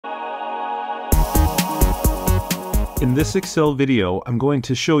In this Excel video, I'm going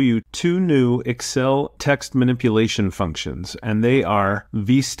to show you two new Excel text manipulation functions, and they are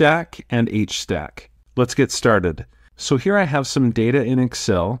VSTACK and HSTACK. Let's get started. So here I have some data in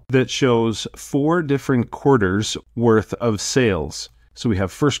Excel that shows 4 different quarters worth of sales. So we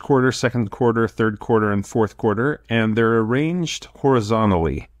have first quarter, second quarter, third quarter, and fourth quarter, and they're arranged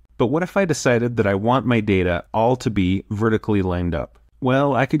horizontally. But what if I decided that I want my data all to be vertically lined up?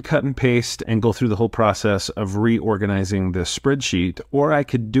 Well, I could cut and paste and go through the whole process of reorganizing this spreadsheet, or I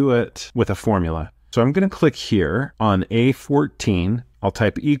could do it with a formula. So I'm going to click here on A14. I'll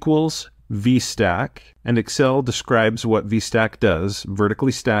type equals VSTACK, and Excel describes what VSTACK does,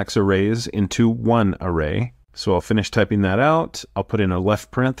 vertically stacks arrays into one array. So I'll finish typing that out. I'll put in a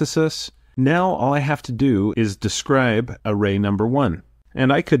left parenthesis. Now all I have to do is describe array number 1.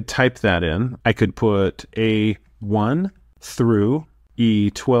 And I could type that in. I could put A1 through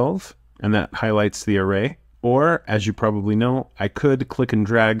E12, and that highlights the array. Or, as you probably know, I could click and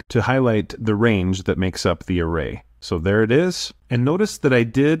drag to highlight the range that makes up the array. So there it is. And notice that I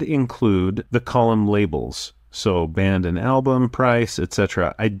did include the column labels. So band and album, price,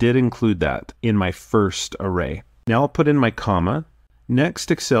 etc. I did include that in my first array. Now I'll put in my comma.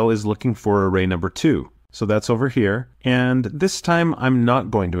 Next, Excel is looking for array number 2. So that's over here. And this time I'm not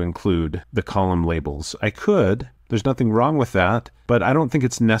going to include the column labels. I could. There's nothing wrong with that, but I don't think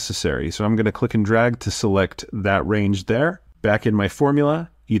it's necessary. So I'm going to click and drag to select that range there. Back in my formula,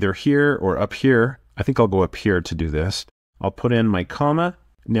 either here or up here. I think I'll go up here to do this. I'll put in my comma.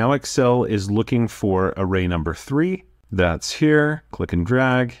 Now Excel is looking for array number 3. That's here. Click and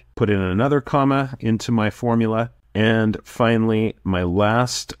drag. Put in another comma into my formula. And finally, my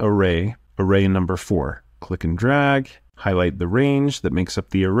last array, array number 4. Click and drag. Highlight the range that makes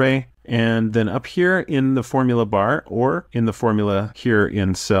up the array. And then up here in the formula bar, or in the formula here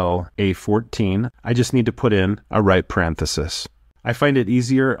in cell A14, I just need to put in a right parenthesis. I find it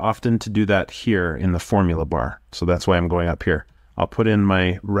easier often to do that here in the formula bar. So that's why I'm going up here. I'll put in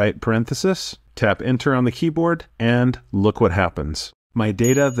my right parenthesis, tap enter on the keyboard, and look what happens. My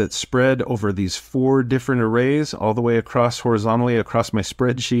data that's spread over these 4 different arrays all the way across horizontally across my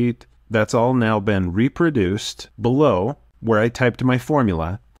spreadsheet, that's all now been reproduced below where I typed my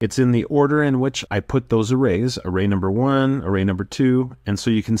formula. It's in the order in which I put those arrays, array number 1, array number 2, and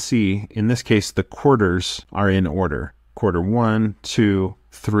so you can see, in this case, the quarters are in order. Quarter 1, 2,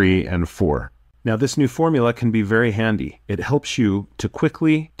 3, and 4. Now this new formula can be very handy. It helps you to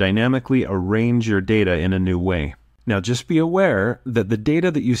quickly, dynamically arrange your data in a new way. Now just be aware that the data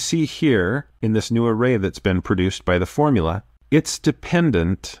that you see here in this new array that's been produced by the formula, it's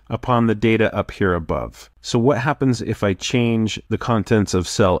dependent upon the data up here above. So what happens if I change the contents of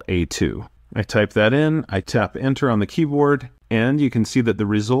cell A2? I type that in, I tap enter on the keyboard, and you can see that the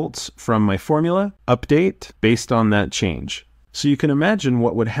results from my formula update based on that change. So you can imagine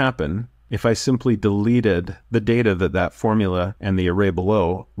what would happen if I simply deleted the data that that formula and the array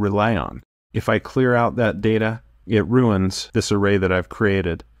below rely on. If I clear out that data, it ruins this array that I've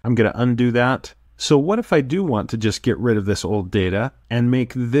created. I'm going to undo that. So what if I do want to just get rid of this old data and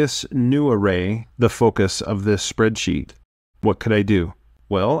make this new array the focus of this spreadsheet? What could I do?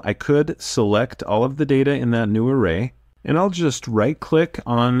 Well, I could select all of the data in that new array, and I'll just right-click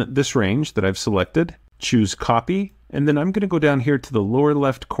on this range that I've selected, choose Copy, and then I'm going to go down here to the lower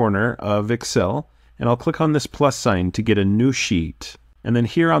left corner of Excel, and I'll click on this plus sign to get a new sheet. And then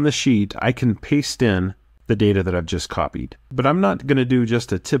here on the sheet, I can paste in the data that I've just copied. But I'm not going to do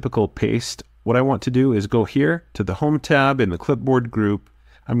just a typical paste. What I want to do is go here to the Home tab in the Clipboard group.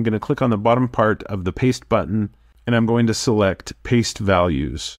 I'm going to click on the bottom part of the Paste button, and I'm going to select Paste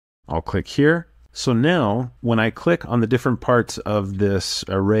Values. I'll click here. So now, when I click on the different parts of this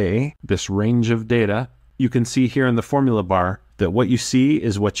array, this range of data, you can see here in the formula bar that what you see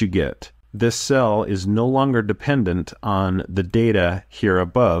is what you get. This cell is no longer dependent on the data here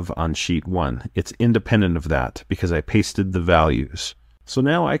above on sheet 1. It's independent of that because I pasted the values. So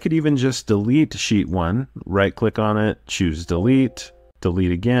now I could even just delete sheet 1, right-click on it, choose delete,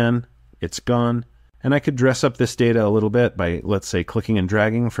 delete again, it's gone. And I could dress up this data a little bit by, let's say, clicking and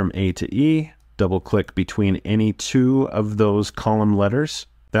dragging from A to E, double-click between any 2 of those column letters.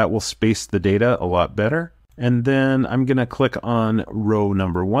 That will space the data a lot better. And then I'm going to click on row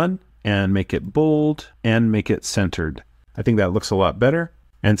number 1 and make it bold and make it centered. I think that looks a lot better.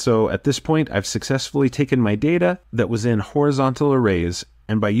 And so at this point, I've successfully taken my data that was in horizontal arrays,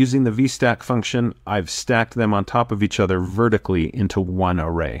 and by using the VSTACK function, I've stacked them on top of each other vertically into one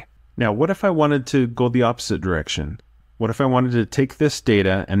array. Now, what if I wanted to go the opposite direction? What if I wanted to take this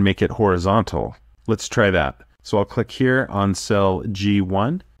data and make it horizontal? Let's try that. So I'll click here on cell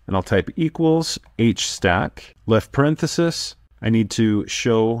G1, and I'll type equals HSTACK, left parenthesis. I need to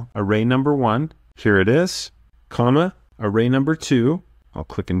show array number 1. Here it is, comma, array number 2. I'll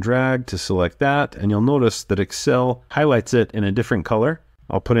click and drag to select that, and you'll notice that Excel highlights it in a different color.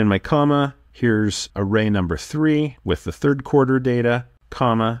 I'll put in my comma. Here's array number 3 with the third quarter data,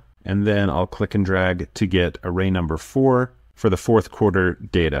 comma, and then I'll click and drag to get array number 4 for the fourth quarter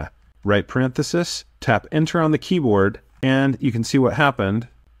data. Right parenthesis, tap enter on the keyboard, and you can see what happened.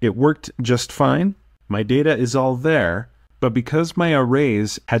 It worked just fine. My data is all there, but because my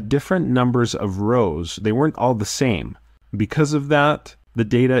arrays had different numbers of rows, they weren't all the same. Because of that, the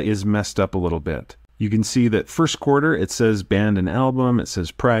data is messed up a little bit. You can see that first quarter, it says band and album, it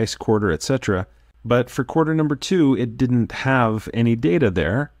says price, quarter, etc. But for quarter number 2, it didn't have any data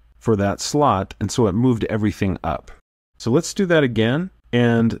there for that slot, and so it moved everything up. So let's do that again,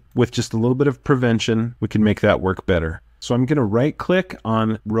 and with just a little bit of prevention, we can make that work better. So I'm going to right click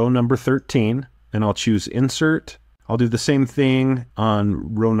on row number 13, and I'll choose insert. I'll do the same thing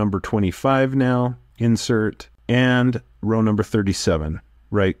on row number 25 now, insert, and row number 37.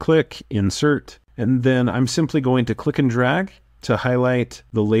 Right click, insert, and then I'm simply going to click and drag to highlight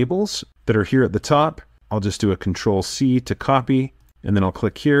the labels that are here at the top. I'll just do a Control C to copy, and then I'll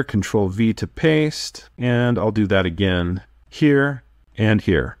click here, Control V to paste, and I'll do that again here and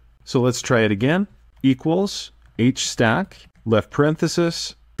here. So let's try it again. Equals HSTACK, left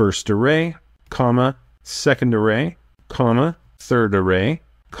parenthesis, first array, comma, second array, comma, third array,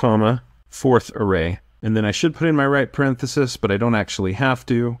 comma, fourth array. And then I should put in my right parenthesis, but I don't actually have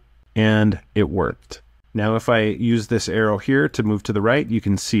to, and it worked. Now if I use this arrow here to move to the right, you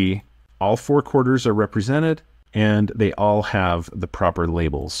can see all 4 quarters are represented, and they all have the proper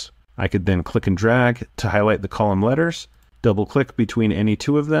labels. I could then click and drag to highlight the column letters, double click between any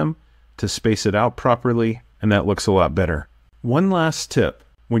 2 of them to space it out properly, and that looks a lot better. One last tip.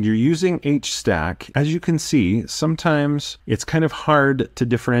 When you're using HSTACK, as you can see, sometimes it's kind of hard to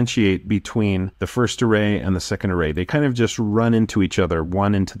differentiate between the first array and the second array. They kind of just run into each other,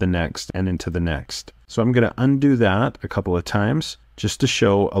 one into the next and into the next. So I'm going to undo that a couple of times just to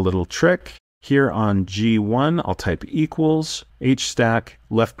show a little trick. Here on G1, I'll type equals HSTACK,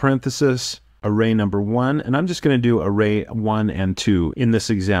 left parenthesis, array number 1, and I'm just going to do array 1 and 2 in this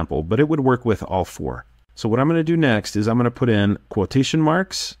example, but it would work with all 4. So what I'm going to do next is I'm going to put in quotation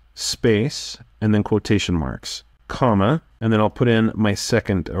marks, space, and then quotation marks, comma, and then I'll put in my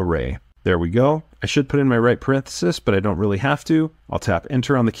second array. There we go. I should put in my right parenthesis, but I don't really have to. I'll tap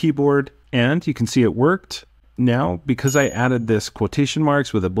enter on the keyboard, and you can see it worked. Now, because I added this quotation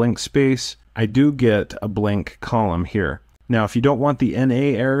marks with a blank space, I do get a blank column here. Now, if you don't want the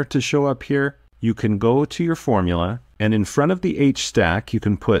NA error to show up here, you can go to your formula, and in front of the HSTACK, you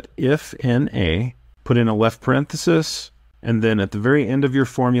can put if NA, put in a left parenthesis, and then at the very end of your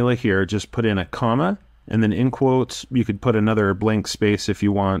formula here, just put in a comma, and then in quotes, you could put another blank space if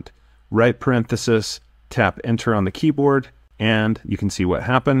you want, right parenthesis, tap enter on the keyboard, and you can see what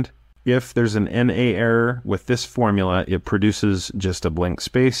happened. If there's an NA error with this formula, it produces just a blank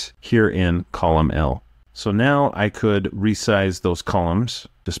space here in column L. So now I could resize those columns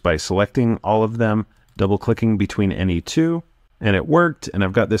just by selecting all of them, double clicking between any 2, and it worked, and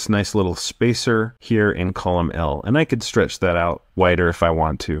I've got this nice little spacer here in column L, and I could stretch that out wider if I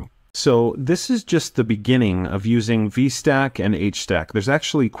want to. So this is just the beginning of using VSTACK and HSTACK. There's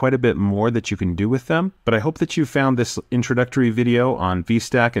actually quite a bit more that you can do with them, but I hope that you found this introductory video on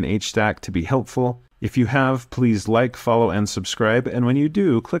VSTACK and HSTACK to be helpful. If you have, please like, follow, and subscribe, and when you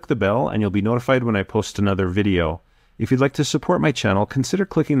do, click the bell and you'll be notified when I post another video. If you'd like to support my channel, consider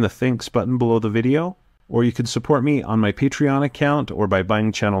clicking the thanks button below the video, or you can support me on my Patreon account or by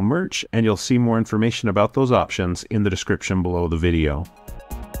buying channel merch, and you'll see more information about those options in the description below the video.